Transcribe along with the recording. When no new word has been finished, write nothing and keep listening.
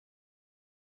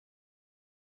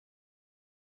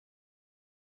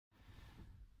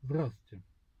Здравствуйте.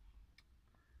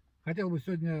 Хотел бы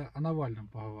сегодня о Навальном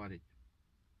поговорить.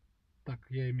 Так,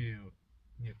 я имею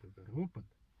некоторый опыт.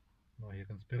 Многие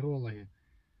конспирологи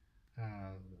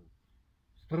а,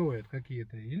 строят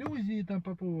какие-то иллюзии там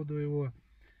по поводу его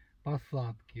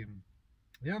посадки.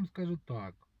 Я вам скажу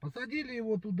так. Посадили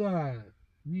его туда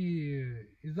не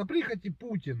из-за прихоти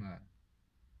Путина,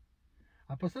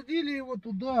 а посадили его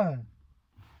туда,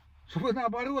 чтобы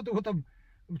наоборот его там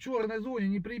в черной зоне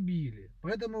не прибили.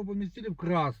 Поэтому его поместили в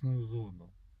красную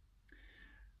зону.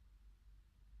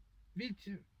 Ведь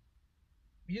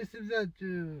если взять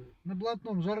на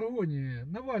блатном жаргоне,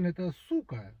 Навальный это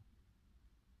сука,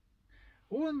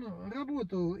 он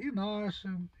работал и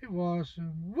нашим, и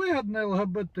вашим. Выгодно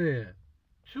ЛГБТ.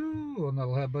 Чу, он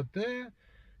ЛГБТ.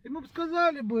 Ему бы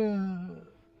сказали бы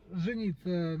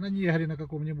жениться на негре на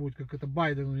каком-нибудь, как это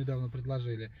Байдену недавно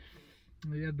предложили.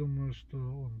 Я думаю, что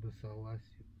он бы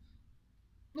согласился.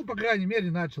 Ну, по крайней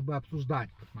мере, начал бы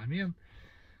обсуждать этот момент,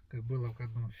 как было в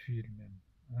одном фильме.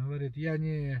 Он говорит, я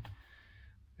не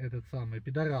этот самый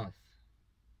пидорас.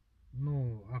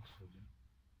 Ну, обсудим.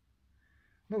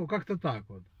 Ну, как-то так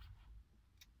вот.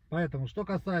 Поэтому, что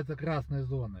касается красной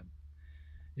зоны,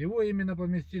 его именно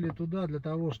поместили туда для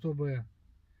того, чтобы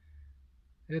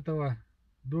этого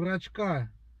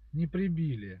дурачка не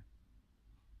прибили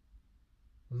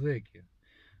зэки.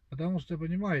 Потому что,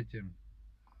 понимаете,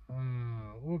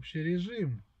 общий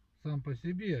режим сам по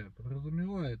себе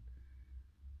подразумевает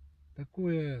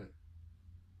такое,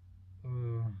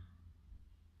 там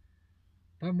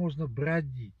можно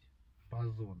бродить по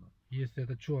зонам. Если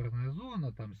это черная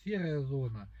зона, там серая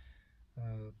зона.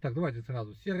 Так, давайте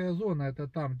сразу. Серая зона это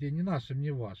там, где ни нашим,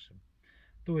 ни вашим.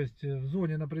 То есть в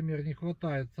зоне, например, не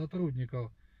хватает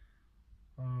сотрудников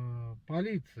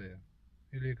полиции,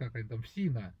 или как они там,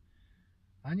 ФСИНа.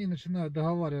 Они начинают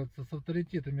договариваться с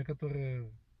авторитетами,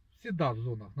 которые всегда в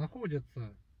зонах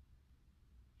находятся,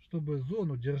 чтобы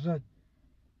зону держать,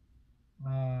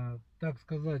 так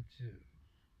сказать,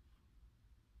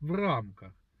 в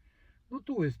рамках. Ну,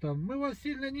 то есть там мы вас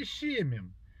сильно не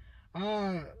щемим,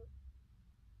 а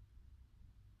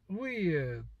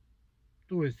вы,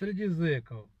 то есть среди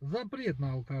зэков, запрет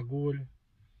на алкоголь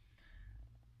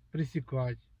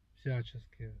пресекать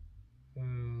всячески,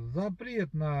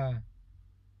 запрет на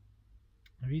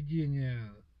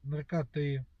ведение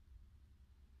наркоты.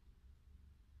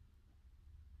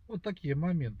 Вот такие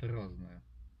моменты разные.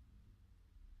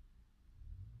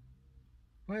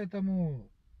 Поэтому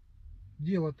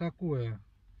дело такое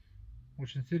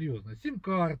очень серьезное.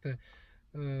 Сим-карты,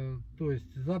 то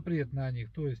есть запрет на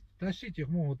них, то есть тащить их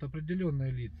могут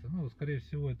определенные лица. Ну, скорее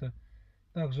всего, это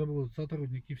также будут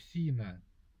сотрудники ФСИНа,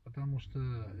 потому что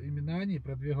именно они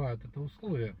продвигают это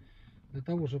условие для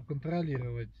того, чтобы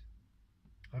контролировать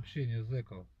общение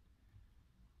зэков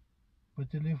по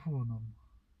телефонам.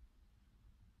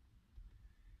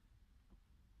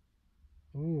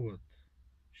 Вот.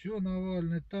 Чё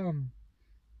Навальный там,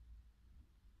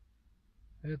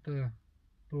 это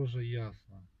тоже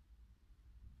ясно.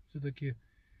 Все-таки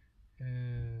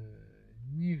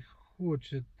не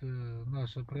хочет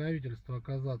наше правительство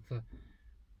оказаться,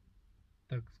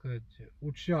 так сказать,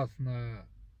 участно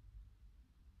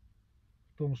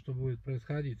в том, что будет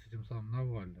происходить с этим самым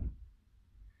Навальным.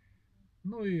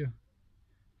 Ну и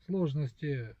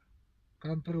сложности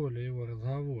контроля его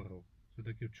разговоров.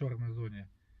 Все-таки в черной зоне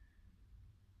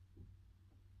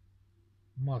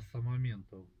масса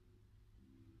моментов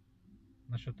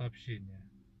насчет общения.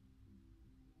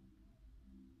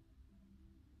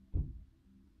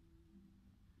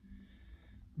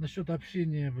 Насчет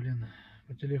общения, блин,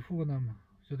 по телефонам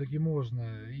все-таки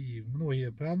можно, и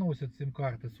многие проносят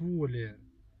сим-карты с воли.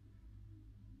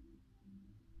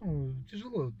 Ну,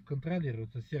 тяжело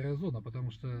контролируется серая зона,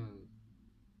 потому что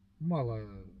мало,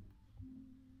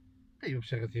 да и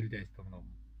вообще разъельдяйства много.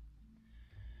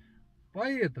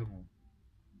 Поэтому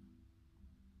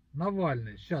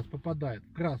Навальный сейчас попадает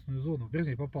в красную зону,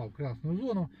 вернее попал в красную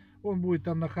зону, он будет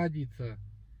там находиться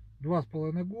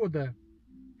 2,5 года,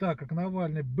 так как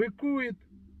Навальный быкует,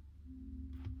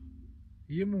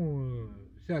 ему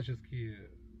всячески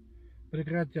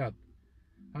прекратят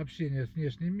общение с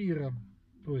внешним миром,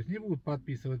 то есть не будут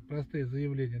подписывать простые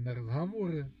заявления на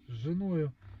разговоры с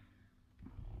женой,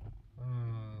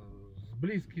 с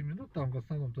близкими, ну там в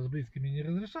основном-то с близкими не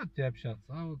разрешат тебе общаться,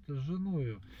 а вот с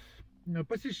женой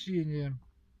посещение,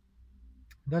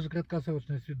 даже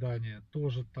краткосрочное свидание,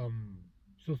 тоже там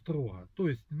все строго. То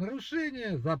есть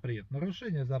нарушение, запрет,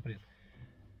 нарушение, запрет.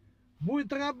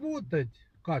 Будет работать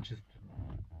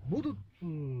качественно, будут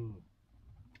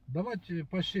давать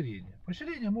поощрение.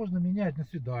 Поощрение можно менять на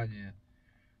свидание,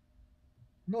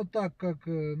 Но так как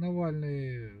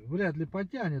Навальный вряд ли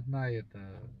потянет на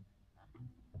это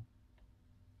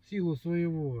в силу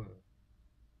своего,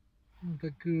 ну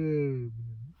так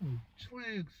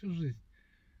человек всю жизнь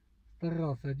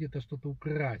старался где-то что-то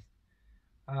украсть,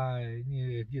 а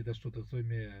не где-то что-то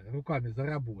своими руками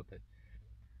заработать.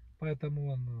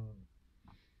 Поэтому он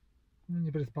не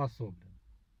приспособлен.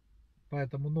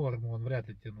 Поэтому норму он вряд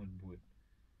ли тянуть будет.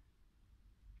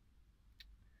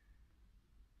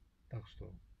 Так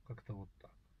что, как-то вот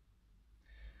так.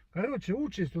 Короче,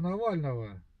 участь у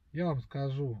Навального, я вам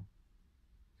скажу,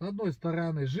 с одной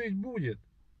стороны, жить будет,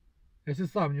 если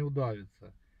сам не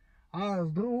удавится, а с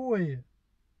другой,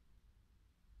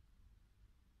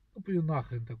 ну, пью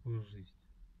нахрен такую жизнь.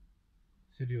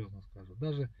 Серьезно скажу.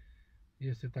 Даже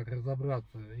если так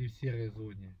разобраться и в серой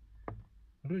зоне.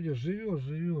 Вроде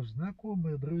живешь,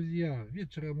 знакомые, друзья,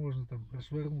 вечером можно там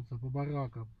прошвырнуться по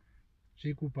баракам,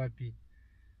 чайку попить.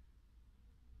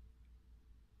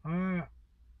 А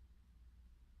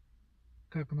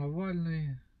как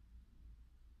Навальный,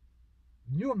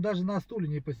 днем даже на стуле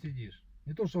не посидишь.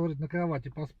 Не то, что, говорит, на кровати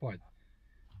поспать.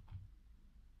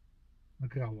 На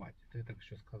кровати, ты так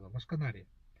еще сказал, на шканаре.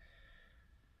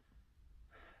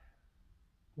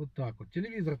 Вот так вот.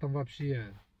 Телевизор там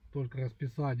вообще только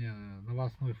расписание,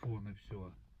 новостной фон и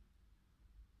все.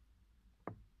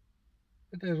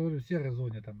 Это я же говорю, в серой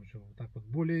зоне там еще вот так вот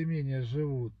более-менее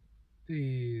живут.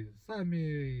 И сами,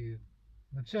 и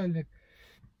начальник,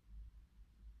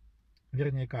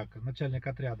 вернее как, начальник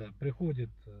отряда приходит,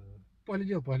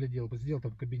 поглядел, посидел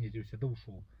там в кабинете у себя, да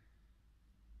ушел.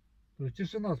 То есть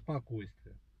тишина,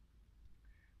 спокойствие.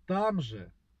 Там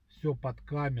же все под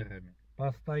камерами,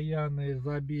 постоянные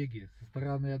забеги со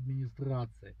стороны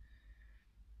администрации.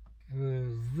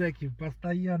 Зэки в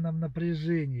постоянном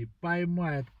напряжении,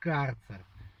 поймает карцер.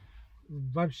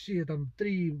 Вообще там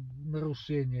 3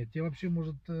 нарушения, тебе вообще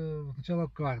может сначала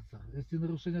карцер. Если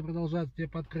нарушения продолжаются, тебе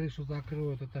под крышу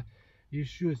закроют, это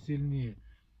еще сильнее.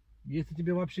 Если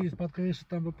тебе вообще из-под крыши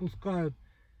там выпускают,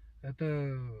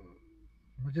 это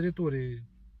на территории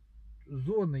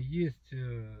зоны есть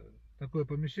такое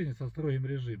помещение со строгим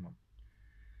режимом.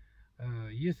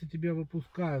 Если тебя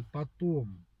выпускают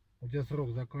потом, у тебя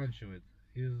срок заканчивается,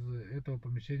 из этого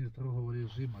помещения строгого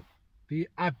режима, ты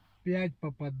опять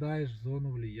попадаешь в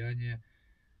зону влияния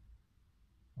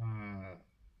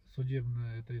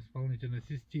судебной, это исполнительной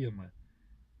системы.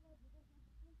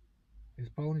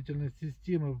 Исполнительной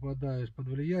системы попадаешь под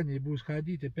влияние и будешь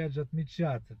ходить, опять же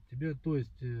отмечаться. Тебе, то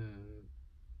есть,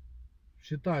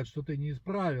 считают, что ты не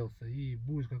исправился и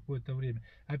будешь какое-то время.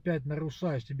 Опять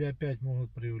нарушаешь, тебя опять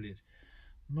могут привлечь.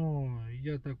 Но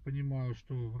я так понимаю,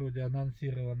 что вроде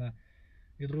анонсировано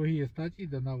и другие статьи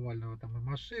до Навального, там и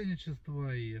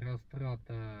мошенничество, и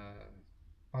растрата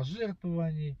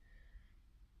пожертвований.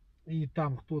 И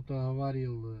там кто-то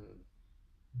говорил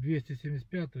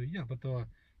 275-ю, я бы этого,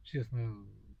 честно,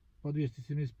 по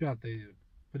 275-й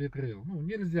прикрыл. Ну,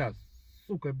 нельзя,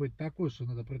 сука, быть такой, что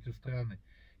надо против страны.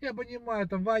 Я понимаю,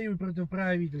 там воюй против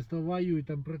правительства, воюй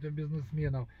там против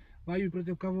бизнесменов, воюй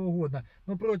против кого угодно,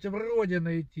 но против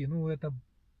Родины идти, ну это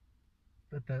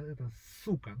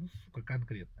сука, ну сука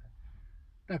конкретная.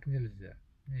 Так нельзя.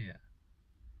 Не.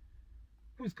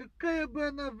 Пусть какая бы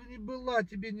она ни была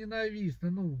тебе ненавистна,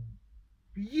 ну,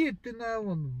 едь ты на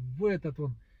он, в этот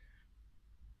он,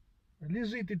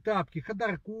 лежит и тапки,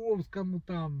 Ходорковскому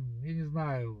там, я не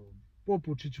знаю,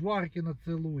 попу Чичваркина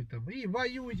целуй там, и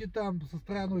воюйте там со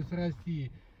страной, с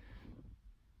Россией.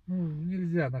 Ну,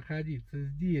 нельзя находиться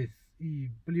здесь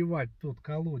и плевать в тот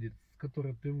колодец, с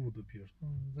которым ты воду пьешь. Ну,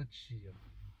 зачем?